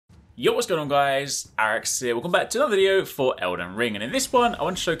Yo, what's going on guys? HyperX here. Welcome back to another video for Elden Ring, and in this one I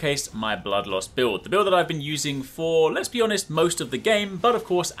want to showcase my Blood Loss build. The build that I've been using for, let's be honest, most of the game, but of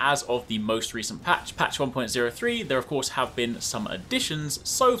course as of the most recent patch 1.03, there of course have been some additions.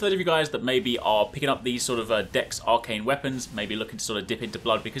 So for those of you guys that maybe are picking up these sort of Dex Arcane weapons, maybe looking to sort of dip into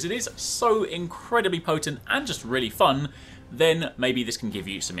blood because it is so incredibly potent and just really fun, then maybe this can give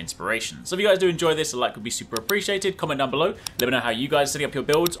you some inspiration. So if you guys do enjoy this, a like would be super appreciated. Comment down below, let me know how you guys are setting up your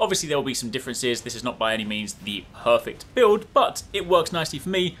builds. Obviously there will be some differences. This is not by any means the perfect build, but it works nicely for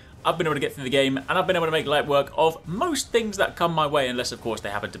me. I've been able to get through the game, and I've been able to make light work of most things that come my way, unless of course they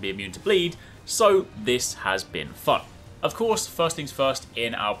happen to be immune to bleed, so this has been fun. Of course, first things first,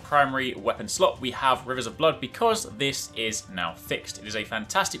 in our primary weapon slot, we have Rivers of Blood because this is now fixed. It is a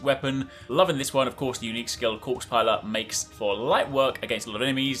fantastic weapon. Loving this one. Of course, the unique skill Corpse Piler makes for light work against a lot of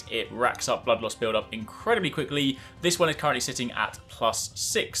enemies. It racks up blood loss build up incredibly quickly. This one is currently sitting at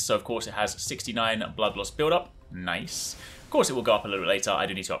 +6, so of course it has 69 blood loss build up. Nice. Of course, it will go up a little bit later. I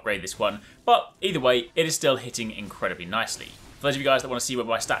do need to upgrade this one, but either way, it is still hitting incredibly nicely. For those of you guys that want to see where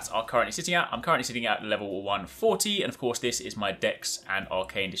my stats are currently sitting at, I'm currently sitting at level 140, and of course this is my Dex and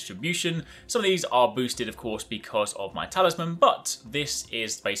Arcane distribution. Some of these are boosted, of course, because of my talisman, but this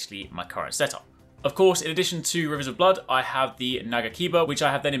is basically my current setup. Of course, in addition to Rivers of Blood, I have the Nagakiba, which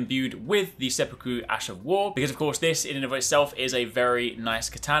I have then imbued with the Seppuku Ash of War, because of course this in and of itself is a very nice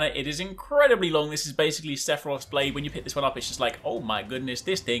katana. It is incredibly long. This is basically Sephiroth's blade. When you pick this one up, it's just like, oh my goodness,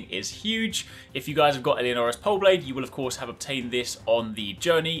 this thing is huge. If you guys have got ELEONORA'S POLEBLADE, you will of course have obtained this on the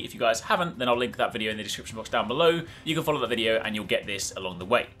journey. If you guys haven't, then I'll link that video in the description box down below. You can follow that video and you'll get this along the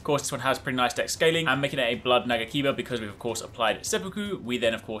way. Of course, this one has pretty nice dex scaling. I'm making it a Blood Nagakiba because we've of course applied Seppuku. We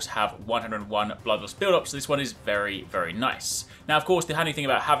then of course have 101 blood loss build up, so this one is very, very nice. Now, of course, the handy thing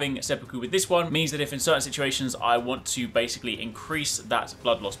about having Seppuku with this one means that if in certain situations I want to basically increase that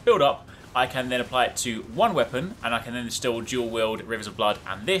blood loss build up, I can then apply it to one weapon, and I can then still dual wield Rivers of Blood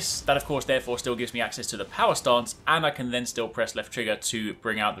and this. That of course therefore still gives me access to the power stance, and I can then still press left trigger to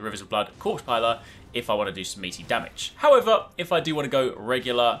bring out the Rivers of Blood Corpse Piler if I want to do some meaty damage. However, if I do want to go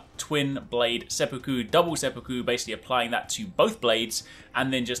regular twin blade seppuku, double seppuku, basically applying that to both blades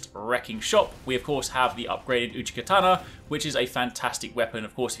and then just wrecking shop, we of course have the upgraded Uchikatana, which is a fantastic weapon.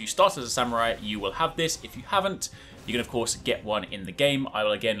 Of course, if you start as a samurai, you will have this. If you haven't, you can of course get one in the game. I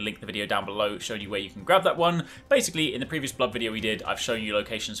will again link the video down below showing you where you can grab that one. Basically, in the previous blood video we did, I've shown you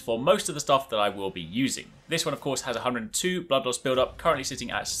locations for most of the stuff that I will be using. This one of course has 102 blood loss build up, currently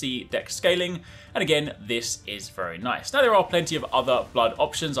sitting at C dex scaling, and again, this is very nice. Now, there are plenty of other blood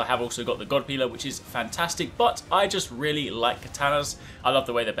options. I have also got the God Peeler, which is fantastic, but I just really like katanas. I love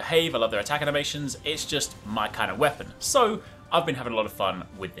the way they behave, I love their attack animations. It's just my kind of weapon. So I've been having a lot of fun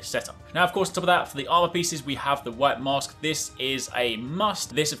with this setup. Now, of course, on top of that, for the armor pieces, we have the white mask. This is a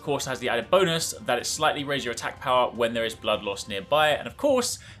must. This, of course, has the added bonus that it slightly raises your attack power when there is blood loss nearby. And of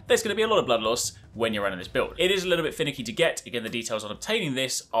course, there's going to be a lot of blood loss when you're running this build. It is a little bit finicky to get. Again, the details on obtaining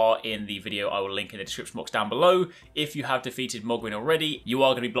this are in the video I will link in the description box down below. If you have defeated Mogwin already, you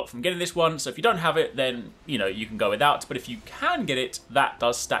are going to be blocked from getting this one. So if you don't have it, then, you know, you can go without. But if you can get it, that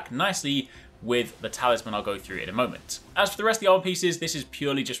does stack nicely with the talisman I'll go through in a moment. As for the rest of the armor pieces, this is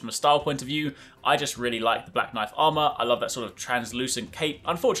purely just from a style point of view. I just really like the Black Knife armor. I love that sort of translucent cape.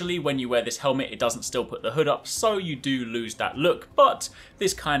 Unfortunately, when you wear this helmet, it doesn't still put the hood up, so you do lose that look, but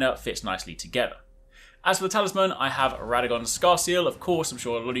this kind of fits nicely together. As for the talisman, I have Radagon's Scar Seal. Of course, I'm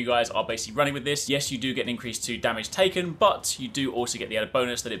sure a lot of you guys are basically running with this. Yes, you do get an increase to damage taken, but you do also get the added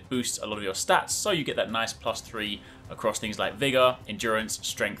bonus that it boosts a lot of your stats, so you get that nice +3 across things like Vigor, Endurance,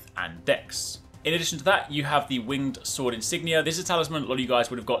 Strength, and Dex. In addition to that, you have the Winged Sword Insignia. This is a talisman a lot of you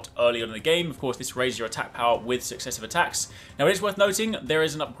guys would have got early on in the game. Of course, this raises your attack power with successive attacks. Now, it is worth noting, there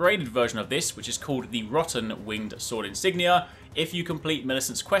is an upgraded version of this, which is called the Rotten Winged Sword Insignia. If you complete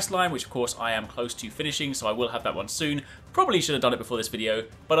Millicent's questline, which of course I am close to finishing, so I will have that one soon. Probably should have done it before this video,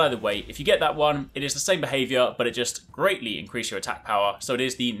 but either way, if you get that one, it is the same behavior, but it just greatly increases your attack power. So it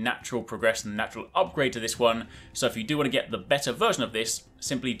is the natural progression, natural upgrade to this one. So if you do want to get the better version of this,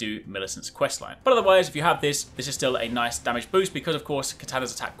 simply do Millicent's questline. But otherwise, if you have this, this is still a nice damage boost because of course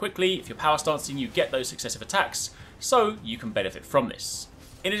katanas attack quickly. If you're power stancing, you get those successive attacks, so you can benefit from this.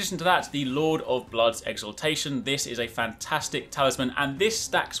 In addition to that, the Lord of Blood's Exaltation. This is a fantastic talisman, and this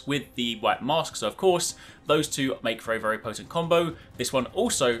stacks with the White Mask, so of course, those two make for a very potent combo. This one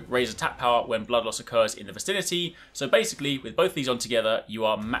also raises attack power when blood loss occurs in the vicinity, so basically, with both these on together, you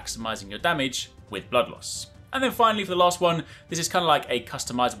are maximizing your damage with blood loss. And then finally for the last one, this is kind of like a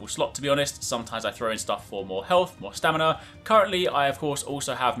customizable slot, to be honest. Sometimes I throw in stuff for more health, more stamina. Currently, I of course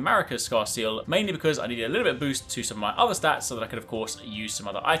also have Marika's Scar Seal, mainly because I needed a little bit of boost to some of my other stats so that I could of course use some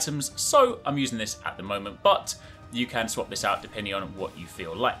other items. So I'm using this at the moment, but you can swap this out depending on what you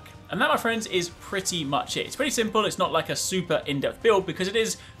feel like. And that, my friends, is pretty much it. It's pretty simple. It's not like a super in-depth build because it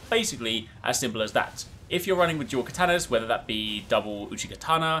is basically as simple as that. If you're running with dual katanas, whether that be double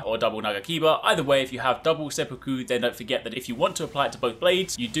Uchikatana or double Nagakiba, either way, if you have double seppuku, then don't forget that if you want to apply it to both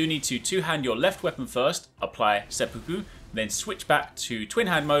blades, you do need to two-hand your left weapon first, apply seppuku, then switch back to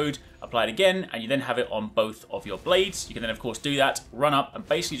twin-hand mode, apply it again, and you then have it on both of your blades. You can then, of course, do that, run up, and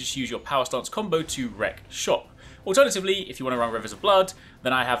basically just use your power stance combo to wreck shop. Alternatively, if you want to run Rivers of Blood,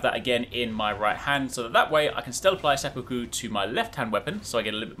 then I have that again in my right hand, so that way I can still apply seppuku to my left hand weapon, so I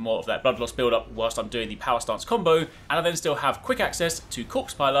get a little bit more of that blood loss build up whilst I'm doing the power stance combo, and I then still have quick access to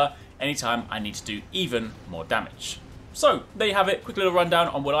Corpse Piler anytime I need to do even more damage. So, there you have it, quick little rundown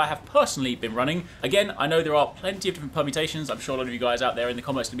on what I have personally been running. Again, I know there are plenty of different permutations. I'm sure a lot of you guys out there in the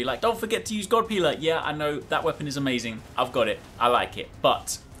comments are going to be like, don't forget to use God Peeler. Yeah, I know, that weapon is amazing. I've got it. I like it.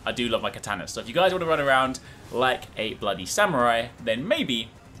 But I do love my katanas. So if you guys want to run around like a bloody samurai, then maybe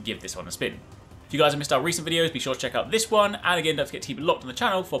give this one a spin. If you guys have missed our recent videos, be sure to check out this one. And again, don't forget to keep it locked on the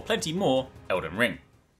channel for plenty more Elden Ring.